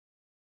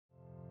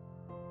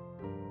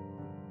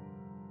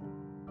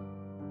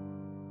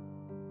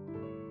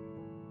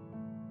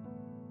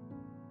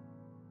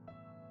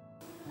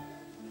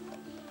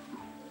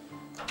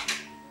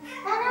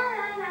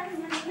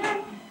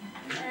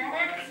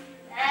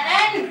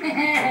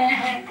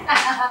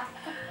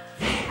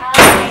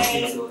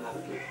seem so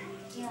happy.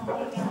 Yeah,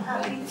 baby, I'm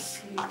happy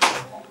too.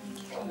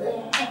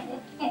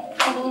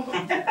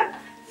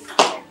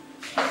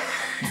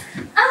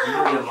 You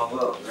know you're my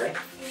world, right?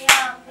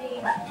 Yeah,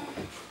 baby.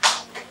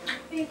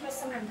 Baby,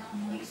 someone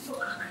down there is so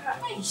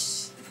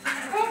nice.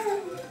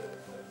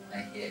 I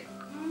hear.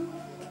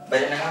 But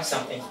then I have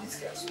something to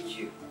discuss with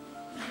you.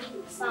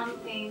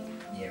 Something.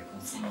 Yeah,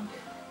 concerning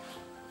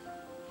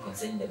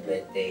the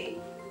birthday.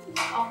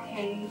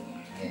 Okay.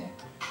 Yeah.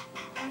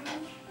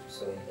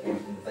 So you can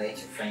invite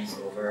your friends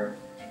over.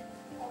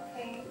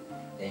 Okay.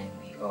 Then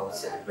we all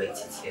celebrate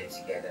it here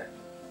together.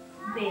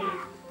 Babe.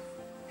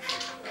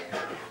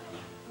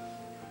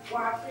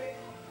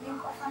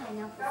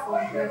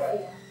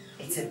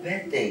 It's a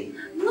birthday.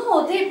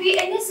 No, they be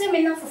any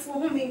seminar for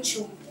whom in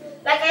you.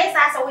 Like I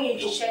said, away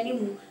in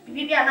Shanimu,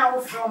 baby, now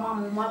from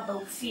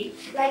Mamma feel.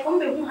 Like,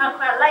 who have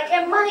like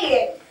a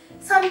my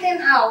something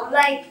how,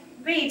 like,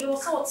 baby,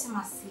 also to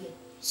my see.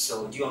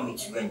 So do you want me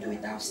to go and do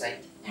it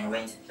outside and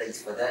rent a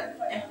place for that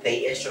and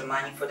pay extra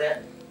money for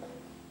that?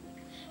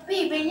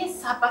 Baby,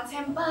 yes, but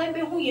I'm by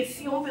who you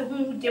feel,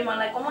 who them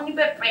like only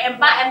be pray and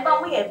buy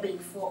we are big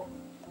for.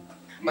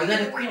 But you're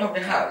the queen of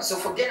the house, so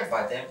forget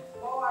about them.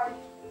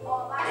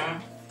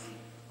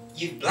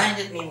 You've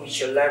blinded me with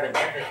your love and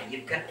everything.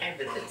 You've got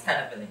everything.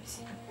 Stand up and let me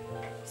see.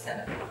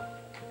 Stand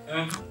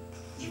up.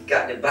 You've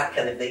got the back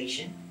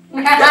elevation.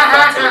 You've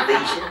got front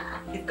elevation.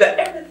 You've got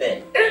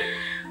everything.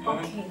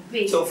 Okay,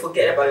 babe. So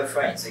forget about your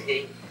friends,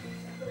 okay?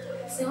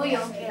 So you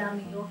okay, I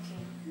mean, okay.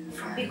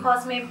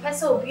 Because my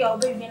person will be our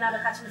baby and other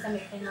catching some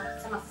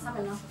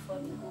enough for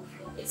me go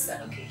for. It's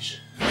an occasion.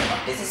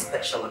 It's a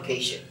special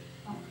occasion.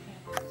 Okay.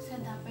 So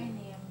that be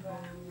bra.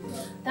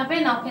 That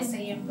be now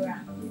person bra.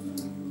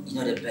 You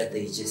know the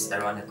birthday is just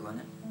around the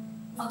corner.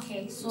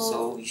 Okay,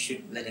 so you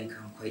should let them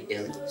come quite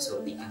early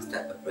so they can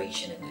start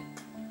preparation and then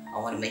I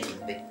want to make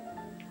it big.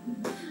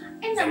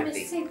 And I'm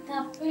saying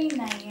that brain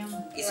I am.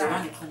 It's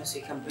around the corner so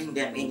you can bring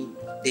them any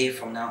day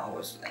from now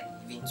or like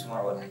even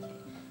tomorrow, like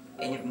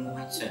any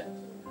moment soon.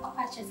 I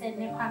want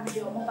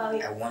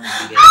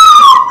to be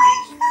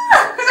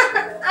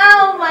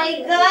Oh my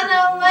god,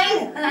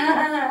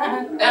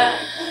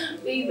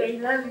 baby, I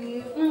love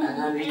you. I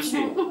love you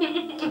too.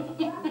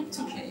 It's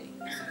okay.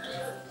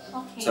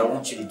 Okay. So I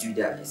want you to do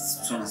that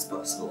as soon as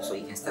possible so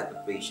you can start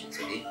preparations,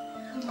 okay?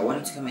 I want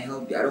you to come and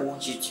help you. I don't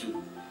want you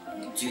to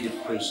do the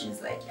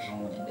preparations like you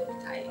don't want to be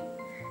tired.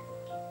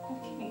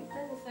 Okay,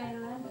 that is I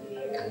love you.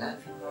 I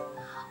love you.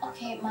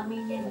 Okay, mommy,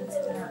 you need to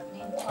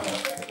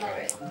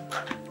Alright.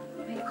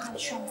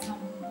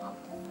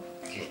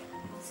 Okay.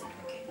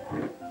 Okay.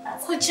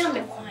 Oh, jam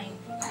it fine.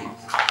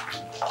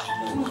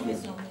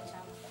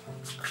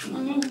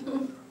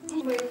 Oh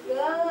my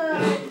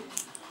god.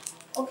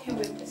 Okay,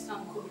 wait, this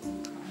sound cool.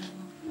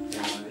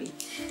 Don't worry.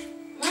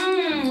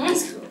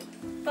 Let's go.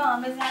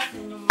 Come, is that the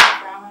new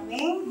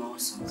brownie? More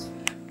songs for you.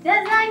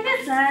 Just like the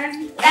sun.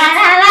 La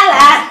la la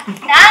la.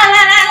 La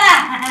la la la.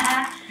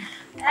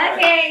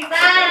 Okay, bye.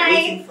 I'm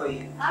waiting for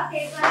you.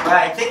 Okay, bye.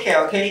 Bye. Take care,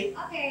 okay?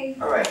 Okay.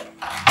 Alright.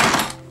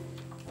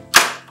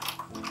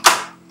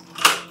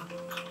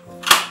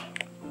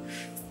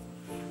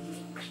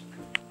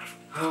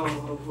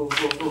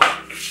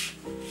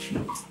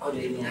 What do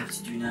you even have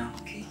to do now?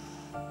 Okay.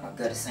 I've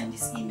got to sign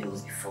these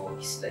emails before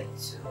it's late,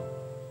 so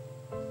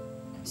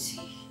let's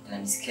see. And let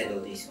me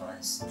schedule these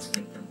ones to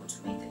make them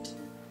automated.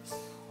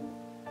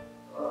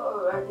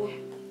 Alright.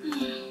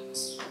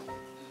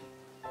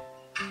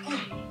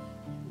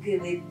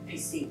 Good way to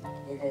see.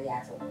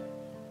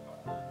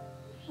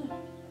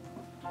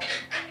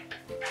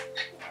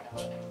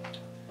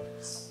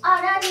 All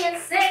I did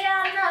say I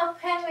love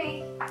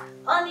Perry.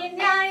 Only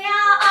now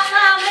I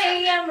love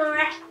me, I'm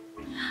right.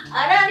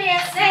 All I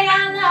did say I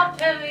love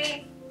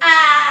Perry.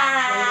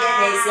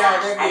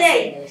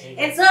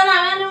 It's all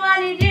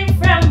everybody did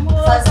from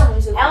work.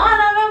 And all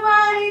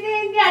everybody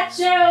did get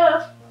you.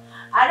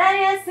 All I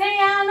did say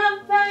I love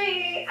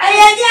Perry.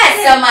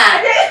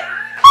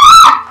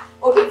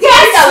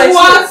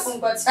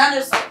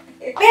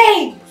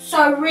 Babe,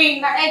 sorry.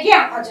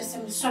 Again, I just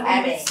am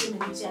sorry.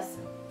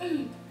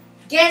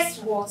 Guess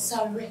what?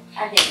 Sorry.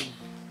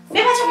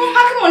 Maybe I'm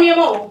packing on your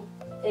mom.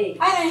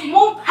 I'm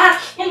more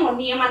packing on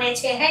your man.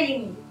 It's a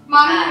heading.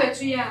 Mammy,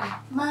 but you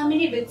are.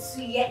 Mammy, but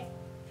you are.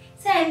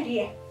 Send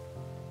here.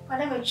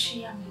 Whatever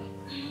she am.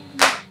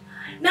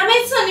 Now,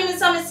 my son, you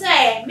some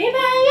say, maybe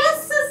I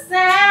used to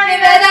say,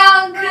 maybe I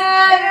don't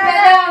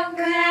care.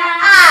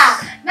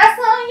 That's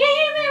all you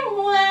even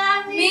want.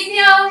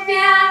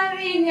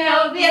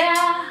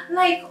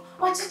 Like,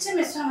 what you tell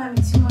me, so I'm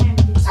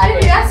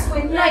that's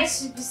when like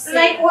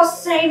what's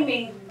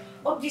saying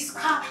or this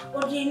car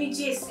or the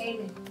energy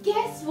saying.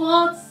 Guess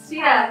what?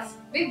 Yes.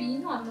 Baby, you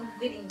know I'm not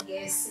good in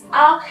guessing.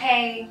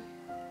 Okay.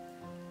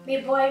 My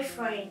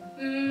boyfriend.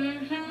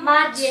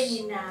 My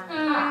Jenina.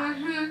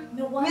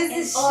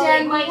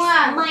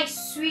 My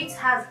sweet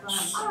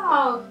husband.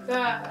 Oh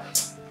God.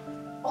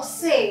 Or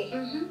say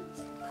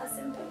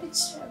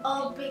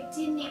oh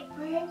bikini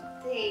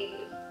birthday.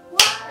 Wow.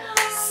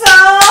 So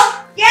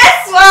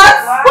guess what?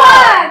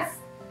 What?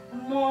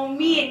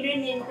 Mommy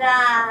and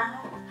Nina.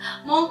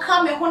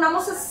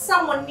 to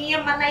someone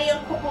near my name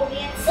for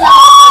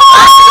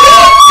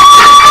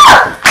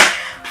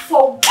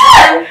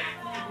 1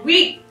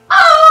 week.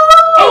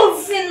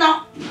 Oh,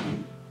 no.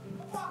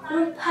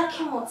 I'm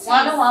packing more.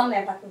 I don't want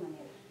to pack money.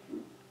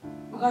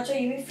 I'm going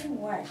to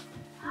film why.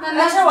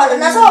 That's how I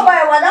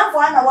want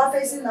one hour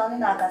facing on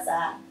in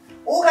Akasa.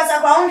 Oh, Casa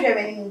Brown,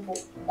 Germany.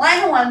 Why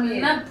don't want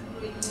me?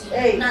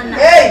 Hey, I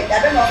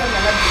don't know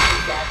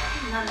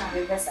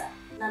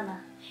Nana,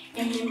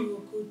 and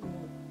you good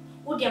mood.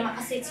 Would you make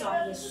a set to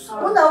our yes?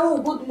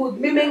 Oh, good mood.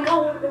 Me make a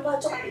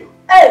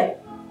hey,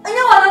 I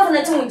know I'm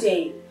not going to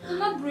day. I'm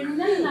not bringing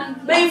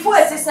that. Before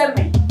I say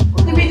me,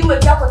 you may do a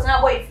job with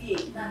our wife.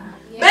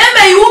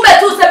 Remember, you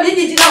better do some in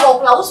the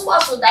house.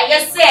 What's what I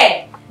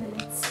say?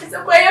 It's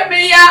a way of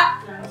me.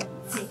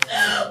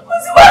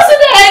 What's the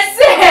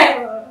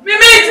say? We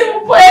made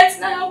 2 points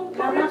now.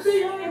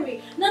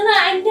 Nana,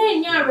 and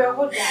then you're a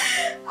hood.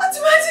 What's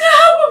the matter?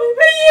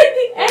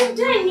 And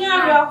then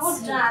you're a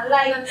hood.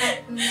 Like,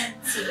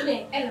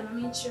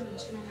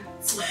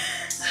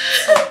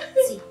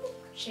 see,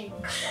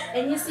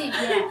 and you say,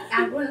 yeah, I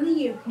will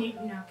leave you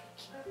now.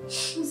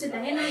 Who said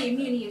I know you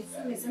mean your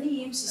friends and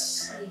you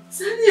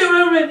you're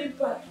already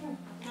back.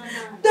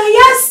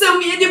 Yes,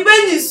 me the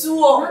penny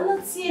so. I'm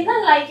not seeing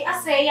that like I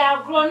say,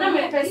 I've grown up a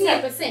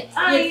percent.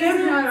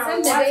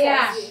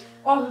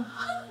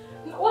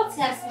 What's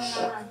happening?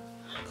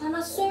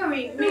 I'm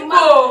sorry.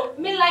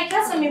 Me like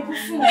us and me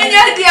perfume. And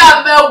yet, they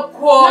are milk.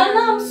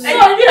 I'm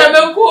sorry.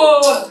 I'm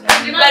cool.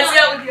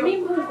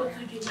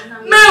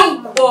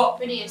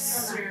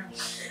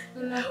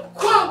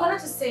 I'm going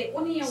to say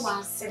only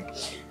one second.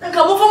 And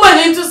come over my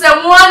name to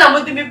someone. I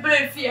want to be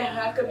very fear.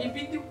 I can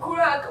be the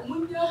crack.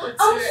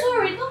 I'm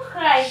sorry, don't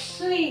cry,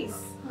 please.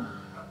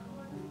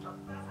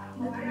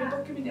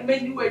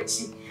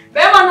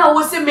 Bema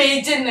was a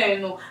major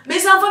no.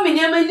 Miss Alpha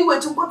Minia knew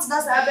what to put us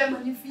up and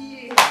money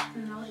fee.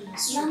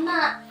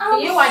 Nana,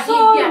 you are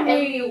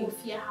here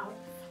with your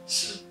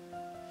house.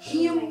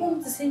 You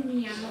want to send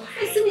me a note.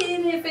 I see me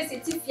in face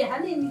if you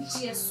had any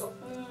tears so.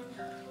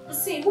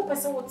 See who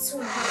person would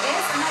soon have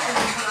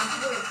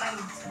another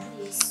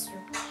finance.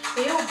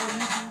 They all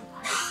believe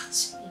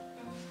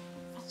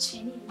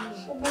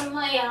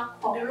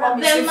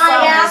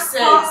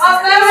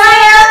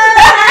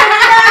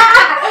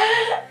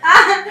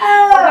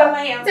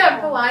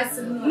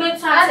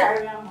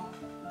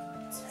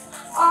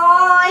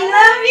I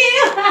love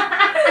you.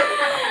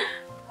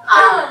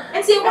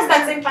 And see what's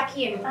that same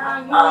packing.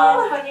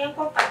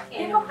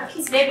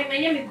 Baby, my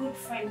name is good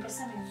friend.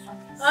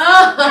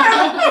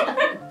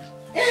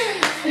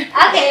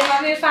 Okay,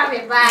 mommy,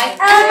 family, bye.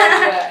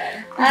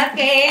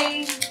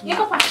 Okay. You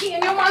go packing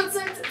and you want to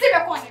take a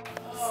corner.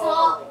 So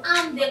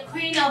I'm the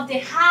queen of the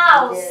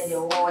house. Yeah,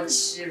 you watch.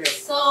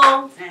 So,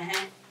 I'm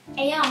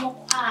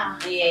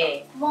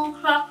Mon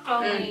clock.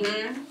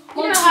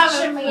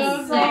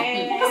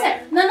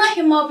 Nana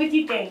him be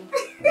thing.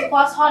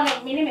 Because honey,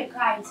 me name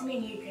cry, it's me.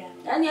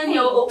 And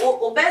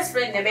your best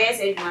friend, the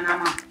best age,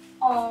 Manama.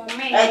 Oh,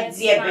 man.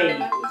 Dear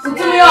baby. You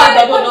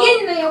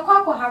know, your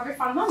cock will have a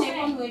fun money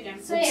with them.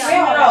 So, you're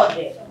out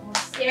there.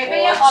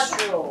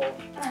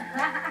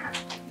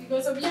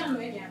 Because of young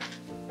women.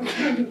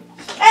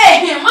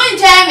 Hey, one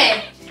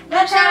Jamie.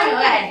 Not Jamie,